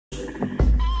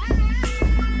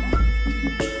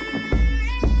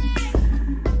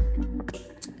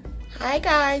Hi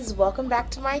guys, welcome back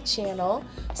to my channel.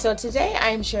 So today I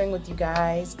am sharing with you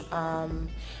guys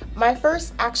my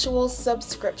first actual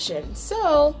subscription.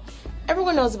 So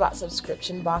everyone knows about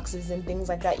subscription boxes and things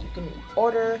like that. You can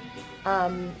order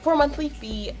for a monthly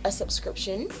fee a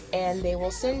subscription and they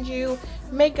will send you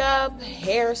makeup,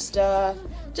 hair stuff,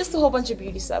 just a whole bunch of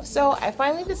beauty stuff. So I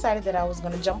finally decided that I was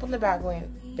going to jump on the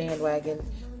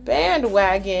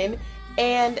bandwagon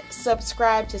and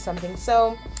subscribe to something.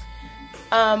 So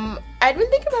I'd been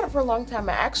thinking about it for a long time.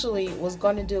 I actually was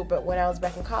going to do it but when I was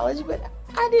back in college, but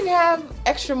I didn't have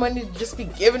extra money to just be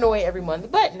giving away every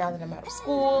month. But now that I'm out of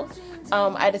school,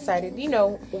 I decided, you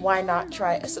know, why not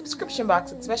try a subscription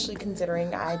box, especially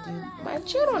considering I do my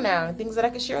channel now and things that I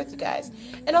can share with you guys.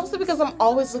 And also because I'm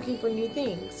always looking for new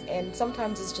things, and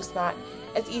sometimes it's just not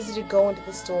as easy to go into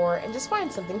the store and just find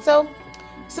something. So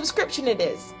subscription it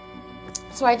is.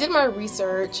 So I did my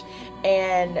research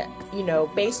and, you know,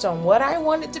 based on what I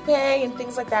wanted to pay and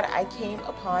things like that, I came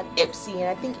upon IPSY. And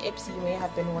I think IPSY may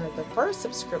have been one of the first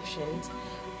subscriptions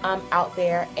out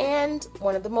there and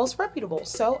one of the most reputable.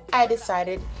 So I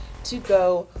decided to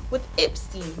go with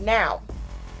IPSY. Now,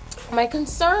 my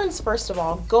concerns, first of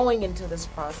all, going into this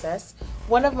process,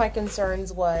 one of my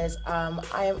concerns was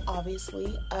I am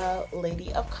obviously a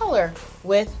lady of color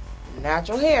with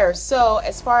natural hair. So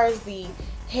as far as the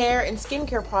hair and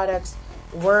skincare products,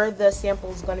 were the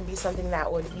samples going to be something that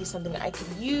would be something I could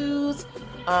use?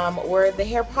 Were the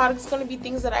hair products going to be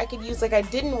things that I could use? Like, I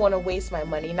didn't want to waste my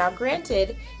money. Now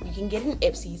granted, you can get an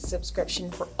IPSY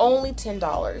subscription for only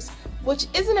 $10, which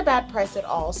isn't a bad price at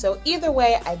all. So either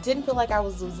way, I didn't feel like I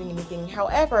was losing anything.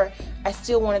 However, I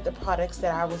still wanted the products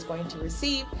that I was going to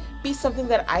receive be something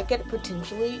that I could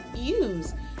potentially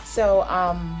use. So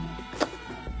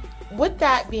with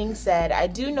that being said, I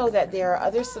do know that there are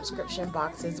other subscription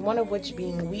boxes, one of which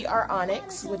being We Are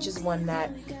Onyx, which is one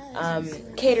that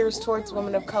caters towards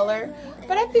women of color.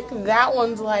 But I think that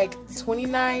one's like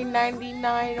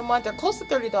 $29.99 a month, or close to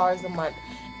 $30 a month.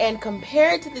 And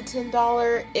compared to the $10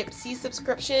 IPSY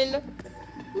subscription,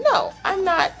 no, I'm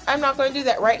not going to do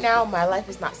that right now. My life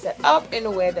is not set up in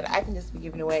a way that I can just be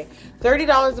giving away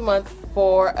 $30 a month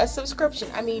for a subscription.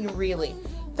 I mean, really.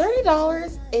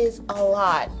 $30 is a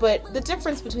lot, but the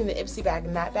difference between the IPSY bag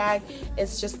and that bag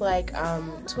is just like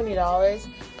 $20.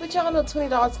 But y'all know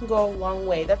 $20 can go a long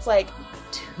way. That's like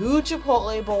 2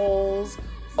 Chipotle bowls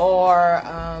or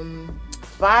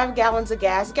 5 gallons of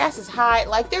gas. Gas is high.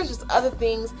 Like, there's just other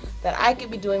things that I could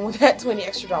be doing with that $20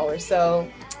 extra. So,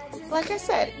 like I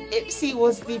said, IPSY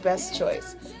was the best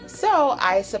choice. So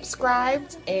I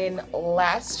subscribed in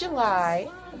last July.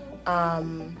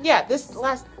 This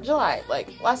last July,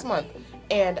 like last month,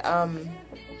 and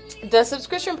the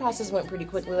subscription process went pretty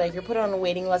quickly. Like, you're put on a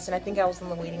waiting list, and I think I was on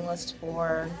the waiting list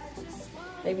for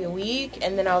maybe a week,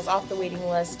 and then I was off the waiting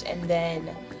list, and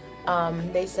then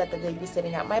they said that they'd be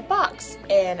sending out my box.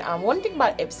 And one thing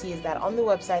about IPSY is that on the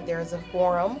website there is a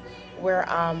forum where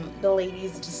the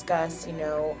ladies discuss, you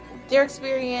know, their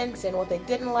experience and what they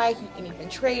didn't like. You can even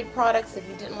trade products if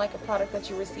you didn't like a product that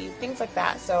you received, things like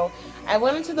that. So I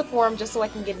went into the forum just so I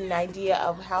can get an idea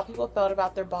of how people felt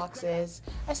about their boxes.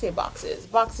 I say boxes,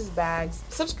 bags,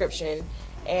 subscription,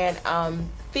 and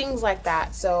things like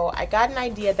that. So I got an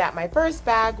idea that my first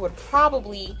bag would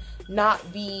probably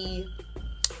not be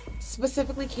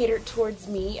specifically catered towards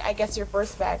me. I guess your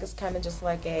first bag is kind of just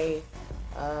like a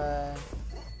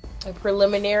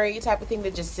preliminary type of thing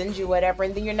that just sends you whatever,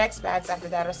 and then your next bags after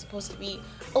that are supposed to be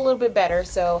a little bit better.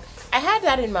 So I had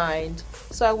that in mind.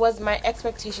 So my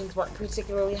expectations weren't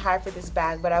particularly high for this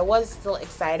bag, but I was still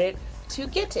excited to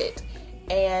get it.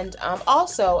 And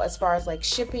also, as far as like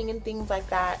shipping and things like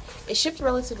that, it shipped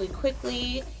relatively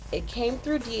quickly. It came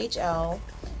through DHL,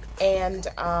 and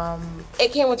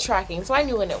it came with tracking, so I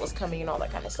knew when it was coming and all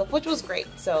that kind of stuff, which was great.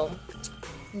 So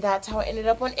that's how I ended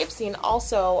up on IPSY. And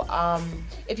also,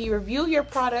 if you review your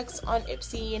products on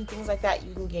IPSY and things like that,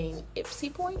 you can gain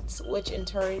IPSY points, which in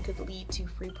turn could lead to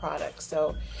free products.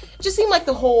 So it just seemed like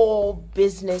the whole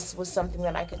business was something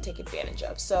that I could take advantage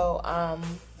of. So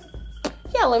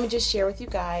yeah, let me just share with you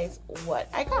guys what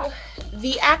I got.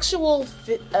 The actual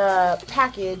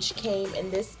package came in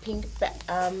this pink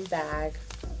bag,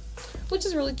 which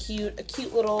is really cute. A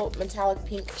cute little metallic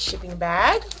pink shipping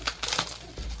bag.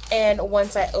 And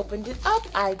once I opened it up,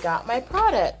 I got my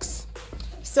products.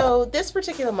 So this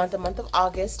particular month, the month of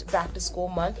August, back to school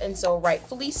month, and so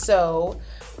rightfully so,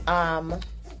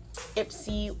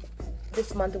 IPSY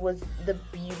this month was the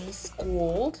Beauty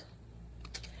Schooled,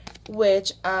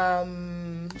 which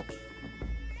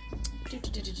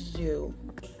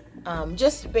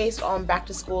just based on back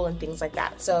to school and things like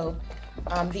that. So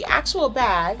the actual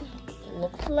bag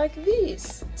look like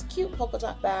this. It's a cute polka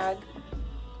dot bag,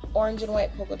 orange and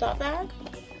white polka dot bag.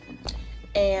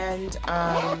 And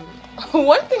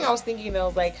one thing I was thinking though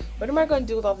was like, what am I going to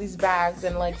do with all these bags?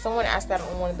 And like someone asked that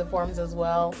on one of the forums as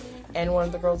well, and one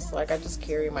of the girls was like, I just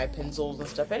carry my pencils and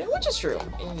stuff in it, which is true.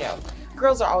 And you know,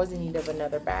 girls are always in need of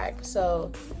another bag.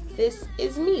 So this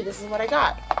is me. This is what I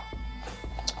got.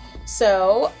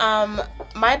 So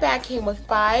my bag came with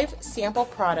 5 sample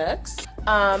products,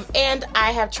 and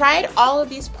I have tried all of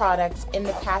these products in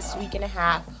the past week and a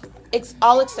half,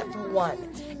 all except for one.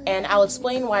 And I'll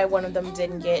explain why one of them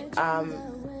didn't get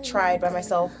tried by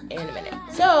myself in a minute.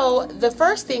 So the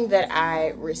first thing that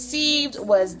I received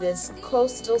was this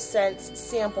Coastal Scents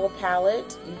sample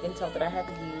palette. You can tell that I have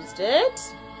used it.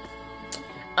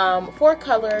 4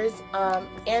 colors,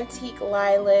 Antique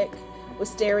Lilac,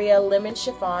 Wisteria, Lemon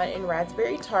Chiffon, and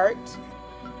Raspberry Tart.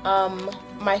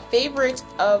 My favorite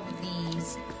of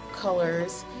these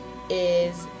colors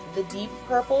is the Deep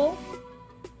Purple,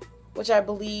 which I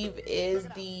believe is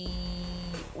the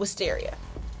Wisteria.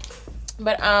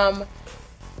 But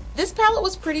this palette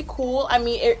was pretty cool. I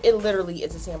mean, it literally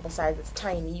is a sample size. It's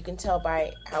tiny. You can tell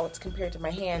by how it's compared to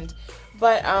my hand.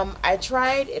 But I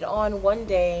tried it on one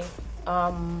day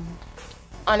on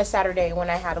a Saturday when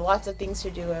I had lots of things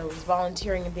to do. I was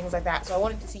volunteering and things like that, so I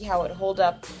wanted to see how it held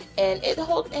up, and it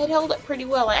held up pretty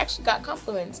well. I actually got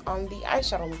compliments on the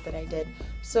eyeshadow look that I did,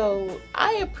 so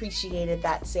I appreciated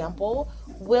that sample.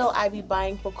 Will I be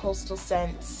buying for Coastal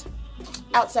Scents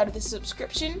outside of the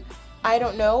subscription? I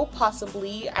don't know,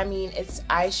 possibly. I mean, it's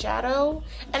eyeshadow,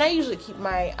 and I usually keep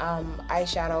my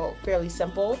eyeshadow fairly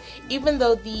simple, even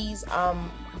though these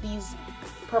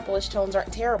purplish tones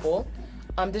aren't terrible.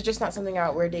 They're just not something I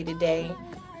would wear day to day,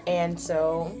 and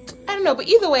so I don't know, but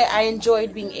either way I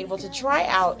enjoyed being able to try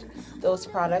out those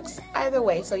products either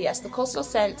way. So yes, the Coastal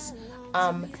Scents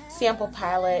sample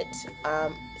palette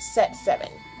set 7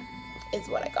 is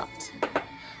what I got.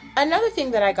 Another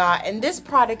thing that I got, and this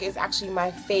product is actually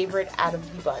my favorite out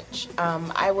of the bunch.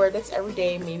 I wear this every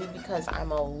day, maybe because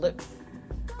I'm a lip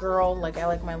girl, like I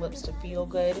like my lips to feel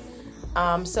good.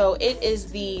 So it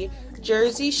is the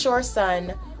Jersey Shore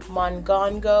Sun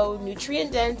Mongongo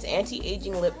Nutrient Dense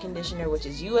Anti-Aging Lip Conditioner, which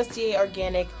is USDA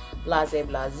organic, blase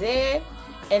blase,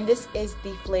 and this is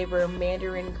the flavor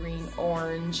Mandarin Green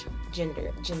Orange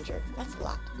Ginger. That's a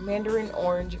lot. Mandarin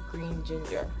Orange Green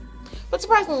Ginger. But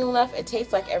surprisingly enough, it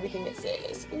tastes like everything it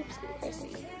says. Oops, I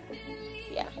see.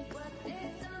 Yeah.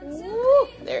 Woo,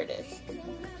 there it is.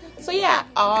 So yeah,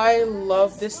 I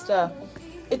love this stuff.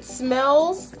 It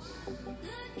smells,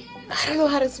 I don't know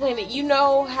how to explain it. You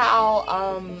know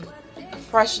how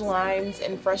fresh limes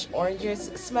and fresh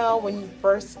oranges smell when you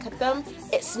first cut them?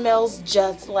 It smells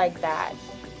just like that.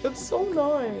 It's so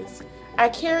nice. I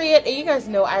carry it, and you guys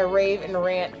know I rave and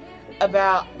rant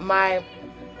about my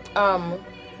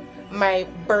my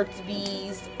Burt's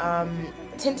Bees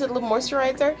tinted lip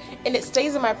moisturizer, and it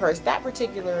stays in my purse. That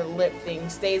particular lip thing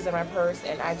stays in my purse,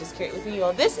 and I just carry it with me.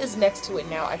 Well, this is next to it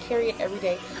now. I carry it every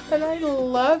day, and I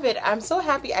love it. I'm so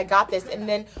happy I got this. And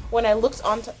then when I looked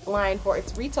online for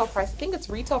its retail price, I think its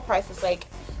retail price is like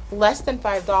less than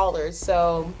 $5.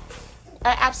 So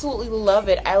I absolutely love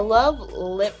it. I love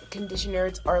lip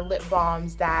conditioners or lip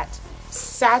balms that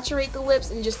saturate the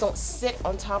lips and just don't sit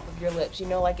on top of your lips. You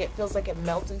know, like it feels like it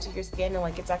melts into your skin and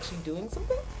like it's actually doing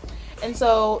something. And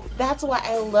so that's why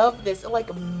I love this. It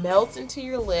like melts into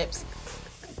your lips.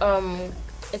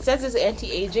 It says it's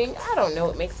anti-aging. I don't know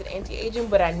what makes it anti-aging,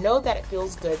 but I know that it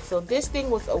feels good. So this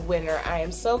thing was a winner. I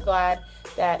am so glad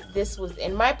that this was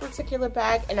in my particular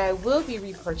bag, and I will be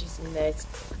repurchasing this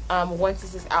once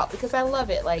this is out because I love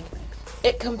it. Like,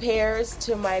 it compares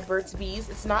to my Burt's Bees.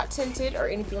 It's not tinted or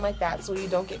anything like that, so you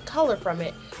don't get color from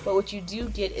it. But what you do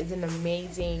get is an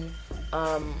amazing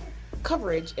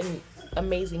coverage and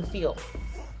amazing feel.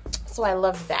 So I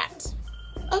love that.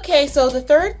 Okay, so the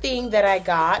third thing that I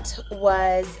got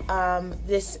was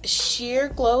this Sheer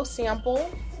Glow sample,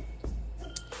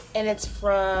 and it's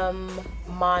from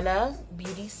Mana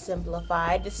Beauty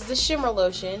Simplified. This is a shimmer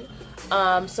lotion.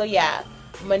 So yeah,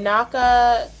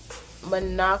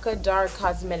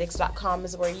 ManakaDarkCosmetics.com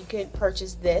is where you could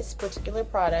purchase this particular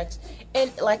product.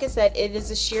 And like I said, it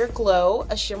is a sheer glow,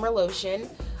 a shimmer lotion.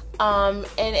 And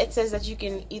it says that you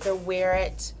can either wear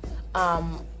it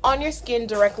on your skin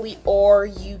directly, or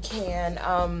you can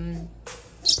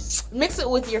mix it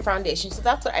with your foundation. So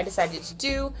that's what I decided to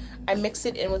do. I mixed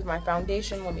it in with my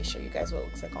foundation. Let me show you guys what it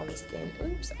looks like on the skin.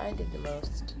 Oops, I did the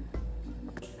most.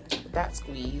 That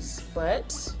squeeze.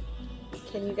 But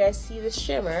can you guys see the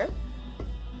shimmer?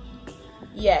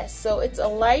 Yes, so it's a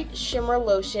light shimmer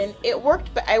lotion. It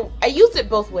worked, but I used it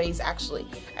both ways actually.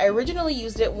 I originally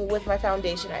used it with my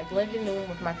foundation. I blended it in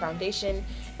with my foundation,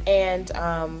 and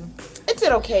it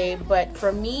did okay, but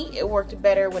for me it worked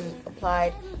better when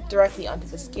applied directly onto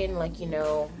the skin, like, you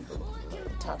know,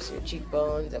 tops of your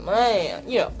cheekbones and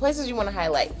you know, places you want to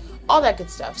highlight, all that good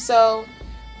stuff. So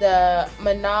the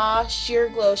Mana Sheer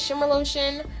Glow Shimmer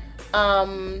Lotion,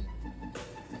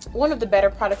 one of the better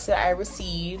products that I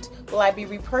received. Will I be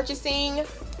repurchasing?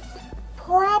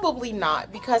 Probably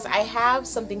not, because I have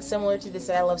something similar to this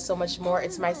that I love so much more.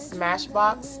 It's my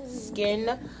Smashbox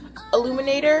Skin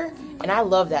Illuminator, and I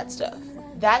love that stuff.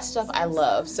 That stuff I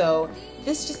love. So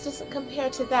this just doesn't compare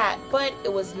to that, but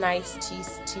it was nice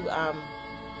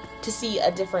to see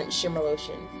a different shimmer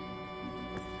lotion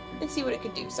and see what it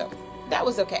could do. So that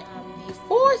was okay. The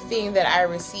fourth thing that I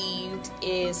received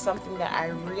is something that I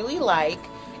really like.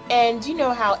 And you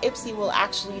know how IPSY will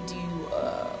actually do,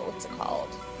 what's it called?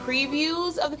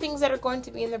 Previews of the things that are going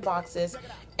to be in their boxes.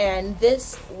 And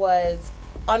this was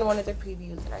on one of their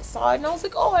previews, and I saw it and I was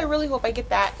like, oh, I really hope I get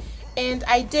that. And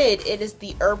I did. It is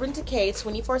the Urban Decay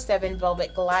 24/7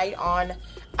 Velvet Glide On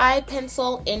Eye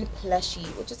Pencil in Plushy,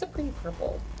 which is a pretty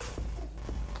purple.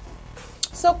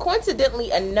 So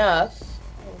coincidentally enough,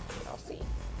 I'll see.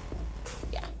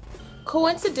 Yeah.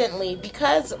 Coincidentally,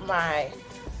 because my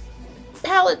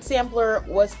palette sampler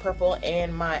was purple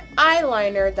and my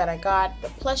eyeliner that I got, the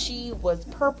plushie, was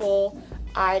purple,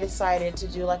 I decided to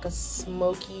do like a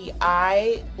smoky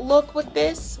eye look with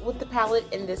this, with the palette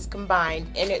and this combined,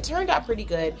 and it turned out pretty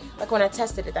good. Like when I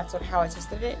tested it, that's how I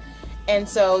tested it. And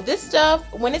so this stuff,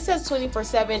 when it says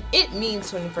 24/7, it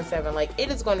means 24/7. Like, it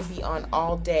is going to be on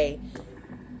all day.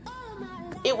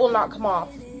 It will not come off.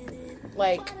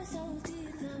 Like,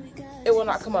 it will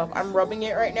not come off. I'm rubbing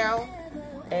it right now,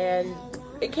 and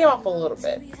it came off a little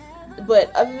bit,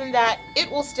 but other than that, it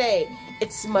will stay.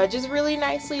 It smudges really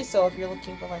nicely, so if you're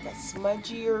looking for like a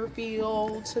smudgier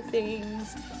feel to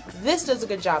things, this does a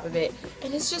good job of it,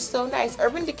 and it's just so nice.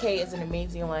 Urban Decay is an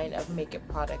amazing line of makeup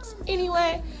products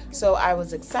anyway, so I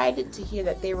was excited to hear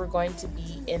that they were going to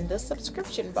be in the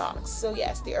subscription box. So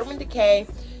yes, the Urban Decay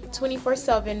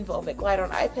 24/7 Velvet Glide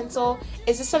On Eye Pencil.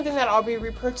 Is this something that I'll be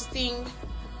repurchasing?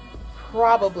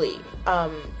 Probably.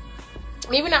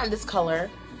 Maybe not in this color.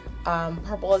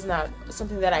 Purple is not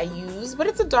something that I use, but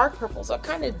it's a dark purple, so it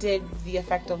kind of did the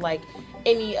effect of like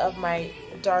any of my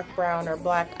dark brown or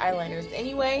black eyeliners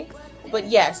anyway. But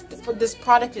yes, for this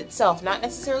product itself, not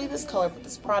necessarily this color, but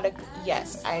this product,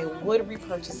 yes, I would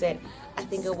repurchase it. I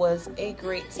think it was a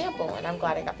great sample, and I'm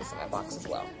glad I got this in my box as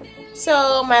well.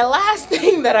 So my last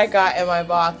thing that I got in my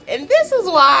box, and this is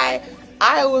why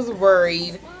I was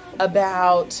worried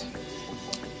about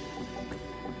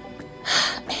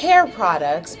hair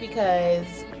products, because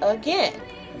again,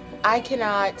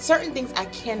 certain things I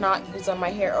cannot use on my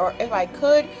hair, or if I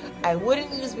could, I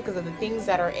wouldn't use because of the things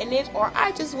that are in it, or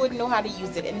I just wouldn't know how to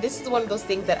use it. And this is one of those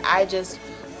things that I just,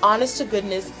 honest to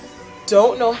goodness,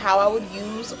 don't know how I would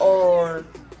use or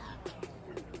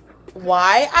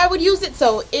why I would use it.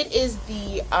 So it is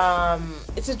the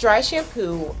it's a dry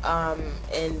shampoo,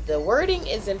 and the wording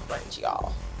is in French,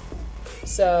 y'all.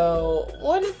 So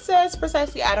what it says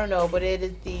precisely, I don't know, but it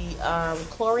is the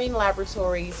Chlorine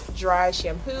Laboratories dry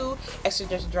shampoo, extra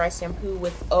gentle dry shampoo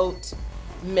with oat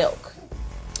milk.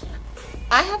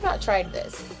 I have not tried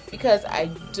this because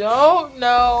I don't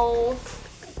know.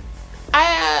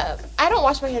 I don't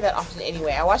wash my hair that often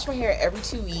anyway. I wash my hair every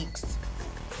 2 weeks,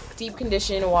 deep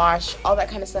condition, wash, all that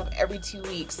kind of stuff every 2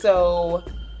 weeks. So,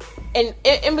 and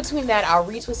in between that, I'll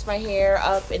retwist my hair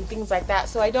up and things like that.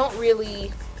 So I don't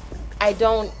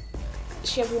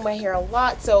shampoo my hair a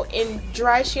lot. So in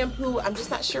dry shampoo, I'm just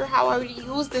not sure how I would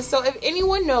use this. So if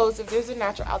anyone knows, if there's a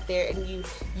natural out there and you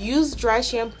use dry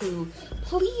shampoo,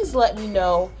 please let me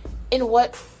know in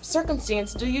what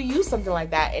circumstance do you use something like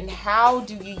that, and how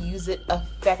do you use it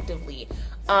effectively.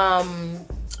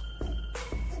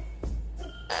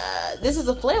 This is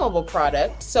a flammable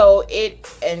product, so it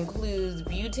includes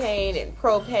butane and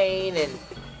propane and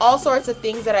all sorts of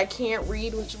things that I can't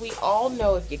read, which we all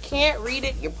know if you can't read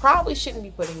it, you probably shouldn't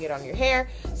be putting it on your hair.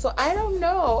 So I don't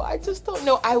know. I just don't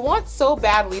know. I want so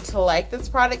badly to like this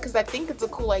product because I think it's a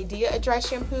cool idea, a dry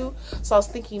shampoo. So I was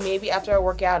thinking maybe after I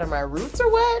work out and my roots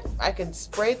are wet, I could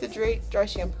spray the dry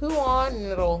shampoo on and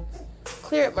it'll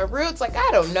clear up my roots. Like, I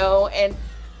don't know. And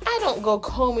I don't go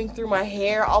combing through my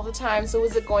hair all the time, so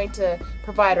is it going to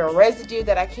provide a residue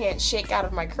that I can't shake out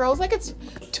of my curls? Like, it's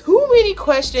too many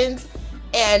questions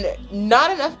and not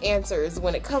enough answers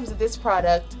when it comes to this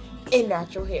product in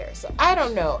natural hair. So I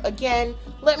don't know. Again,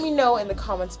 let me know in the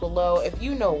comments below if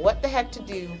you know what the heck to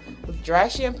do with dry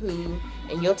shampoo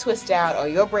and you'll twist out or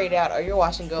you'll braid out or you'll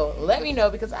wash and go, let me know,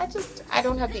 because I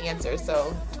don't have the answer.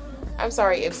 So I'm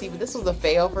sorry, IPSY, but this was a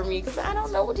fail for me because I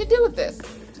don't know what to do with this.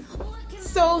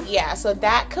 So yeah, so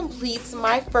that completes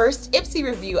my first IPSY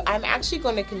review. I'm actually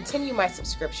going to continue my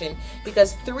subscription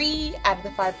because 3 out of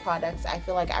the 5 products I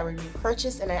feel like I would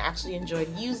repurchase and I actually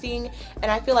enjoyed using, and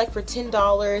I feel like for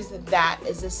 $10 that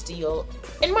is a steal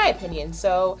in my opinion.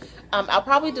 So I'll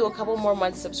probably do a couple more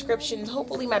months subscriptions.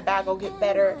 Hopefully my bag will get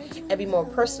better and be more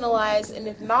personalized, and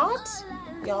if not,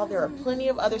 y'all, there are plenty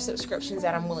of other subscriptions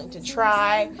that I'm willing to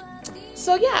try.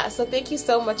 So yeah, so thank you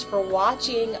so much for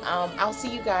watching. I'll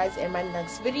see you guys in my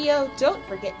next video. Don't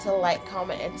forget to like,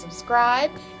 comment, and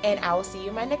subscribe, and I will see you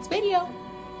in my next video.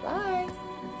 Bye.